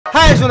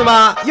兄弟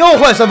们，又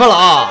换身份了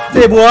啊！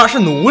这波是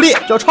奴隶，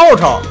叫臭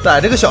臭，在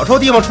这个小臭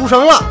地方出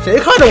生了，谁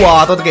看着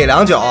我都得给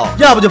2脚，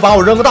要不就把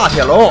我扔个大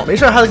铁笼，没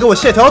事还得给我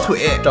卸条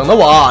腿，整得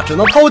我只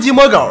能偷鸡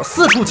摸狗，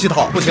四处乞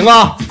讨。不行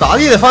啊，咋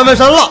地得翻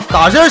身了。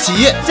打今儿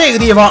起，这个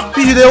地方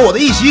必须得有我的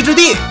一席之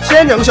地。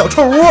先整个小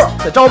臭屋，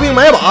再招兵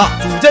买马，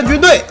组建军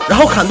队，然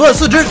后砍断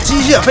4肢，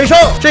机械飞升。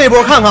这一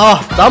波看看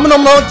啊，咱们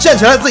能不能建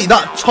起来自己的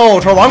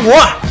臭臭王国？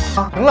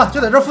行了，就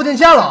在这附近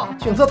建了，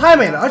景色太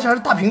美了，而且还是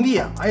大平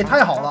地，哎，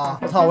太好了！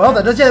我操，我要在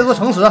这建一座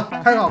城池，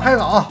开搞开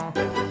搞啊！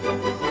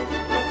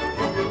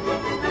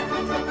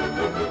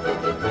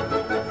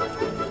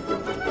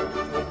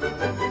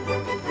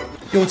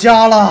有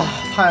家了，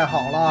太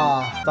好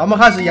了！咱们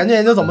开始研究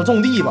研究怎么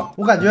种地吧。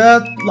我感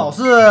觉老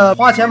是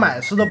花钱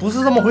买吃的不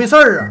是这么回事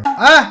儿啊！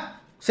哎，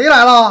谁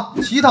来了？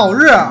乞讨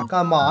日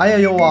干嘛呀？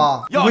又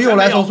啊？不会又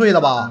来收税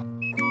的吧？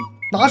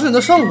拿出你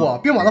的圣火，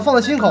并把它放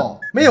在心口。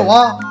没有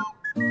啊？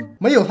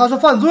没有，他是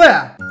犯罪。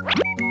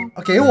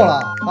给我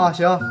了啊！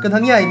行，跟他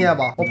念一念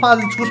吧，我怕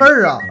出事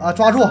儿啊！啊，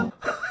抓住！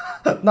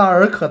那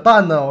儿可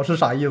淡呢，我是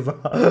啥意思？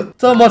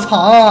这么长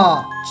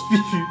啊，必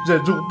须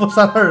忍住不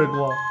扇耳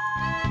光。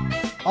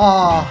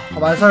啊，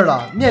完事儿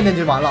了，念念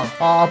就完了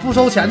啊！不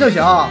收钱就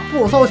行，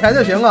不收钱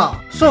就行啊！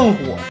圣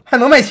火还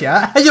能卖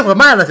钱，一会儿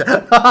卖了去。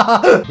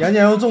研究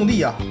研究种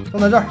地啊，种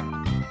在这儿，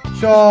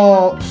需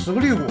要10个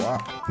绿果，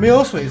没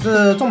有水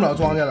是种不了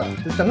庄稼的。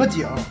整个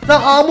井，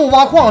让阿木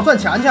挖矿赚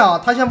钱去啊！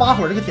他先挖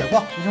会儿这个铁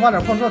矿，你先挖点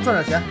矿赚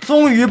点钱。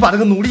终于把这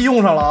个奴隶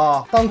用上了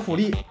啊，当苦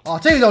力啊！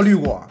这个叫绿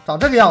果，长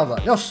这个样子，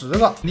要10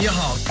个。你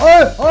好，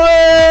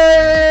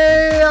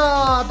哎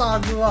呀，大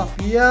哥，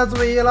别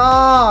追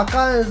了，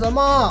干什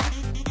么？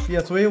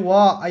别追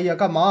我！哎呀，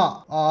干嘛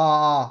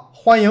啊？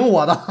欢迎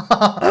我的，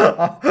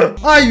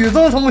爱与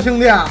争宠，兄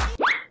弟！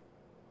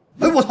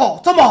哎，我操，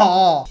这么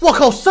好！我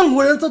靠，圣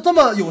国人这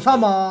么友善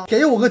吗？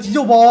给我个急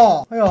救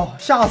包！哎呦，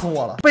吓死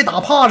我了，被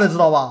打怕了，知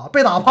道吧？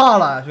被打怕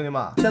了，兄弟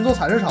们！先做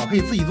采石场，可以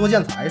自己做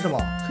建材是吗？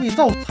可以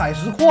造采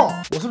石矿，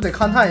我是不是得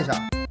勘探一下？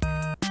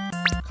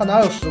看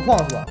哪有石矿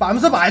是吧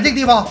？100%这个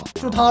地方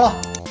就它了。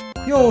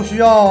又需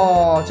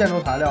要建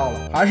筑材料了，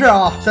还是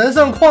啊，神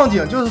圣矿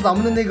井就是咱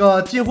们的那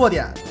个进货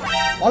点。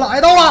完了，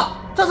挨到了，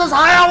这是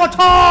啥呀？我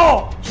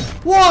操！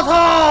我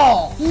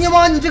操！你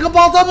妈，你这个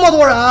帮这么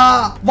多人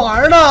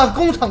玩呢？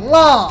攻城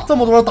了，这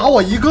么多人打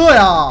我一个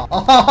呀！啊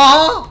哈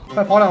哈！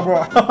快跑2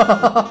步，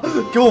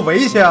给我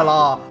围起来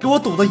了，给我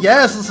堵得严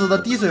严实实的，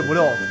滴水不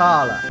漏，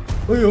差了。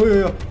哎呦呦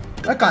呦！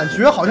哎，感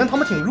觉好像他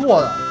们挺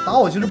弱的，打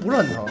我其实不是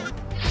很疼。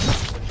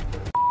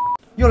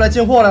又来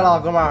进货来了，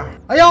哥们儿！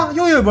哎呀，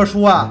又有一本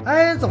书啊！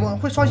哎，怎么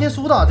会刷新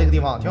书的？这个地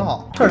方挺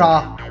好。这是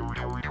啥？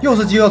又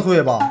是饥饿兔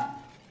尾巴？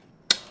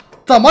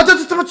怎么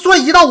这么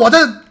瞬移到我这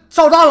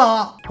哨站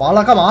了？完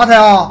了，干嘛他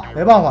呀？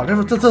没办法，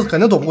这肯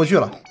定躲不过去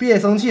了。别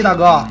生气，大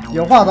哥，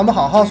有话咱们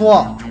好好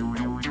说。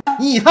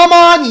你他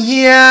妈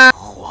你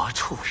活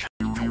畜生，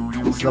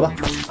死吧！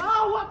啊！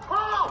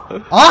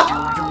我操！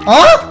啊！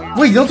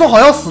我已经做好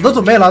要死的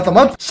准备了，怎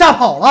么吓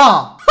跑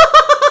了？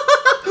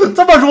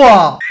这么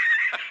弱？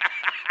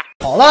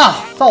好了，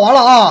造完了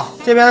啊！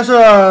这边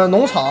是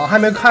农场，还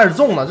没开始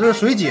种呢，这是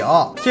水井，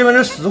这边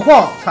是石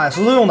矿，采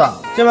石头用的，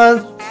这边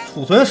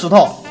储存石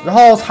头，然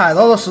后采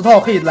到的石头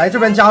可以来这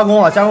边加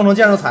工啊，加工成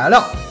建筑材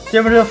料。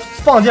这边是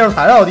放建筑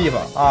材料的地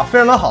方啊，非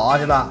常的好啊！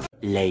现在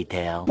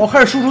later， 我开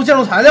始输出建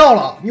筑材料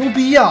了，牛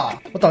逼呀！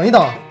我等一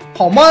等，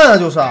好慢啊，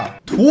就是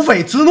土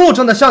匪之怒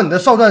正在向你的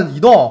哨站移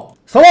动，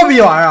什么逼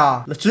玩意儿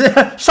啊？直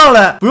接上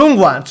来不用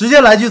管，直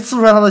接来去刺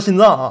出来他的心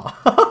脏啊！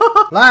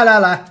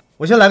来，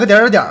我先来个点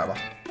吧。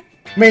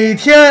每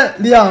天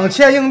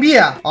2000硬币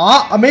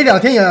啊！每2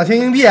天2000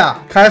硬币，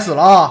开始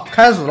了啊！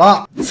开始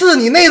了，刺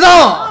你内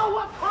脏！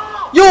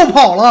又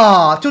跑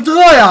了，就这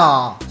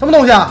呀？什么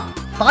东西啊？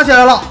打起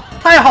来了！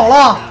太好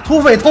了，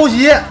土匪偷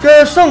袭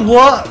跟圣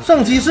国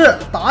圣骑士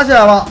打起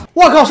来了！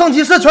我靠，圣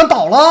骑士全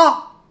倒了？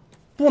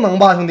不能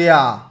吧，兄弟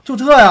啊！就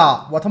这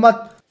呀？我操！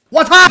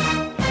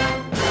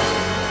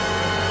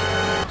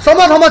什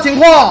么他妈情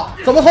况？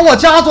怎么从我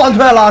家钻出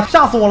来了？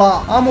吓死我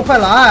了！阿木快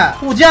来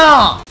护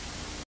驾！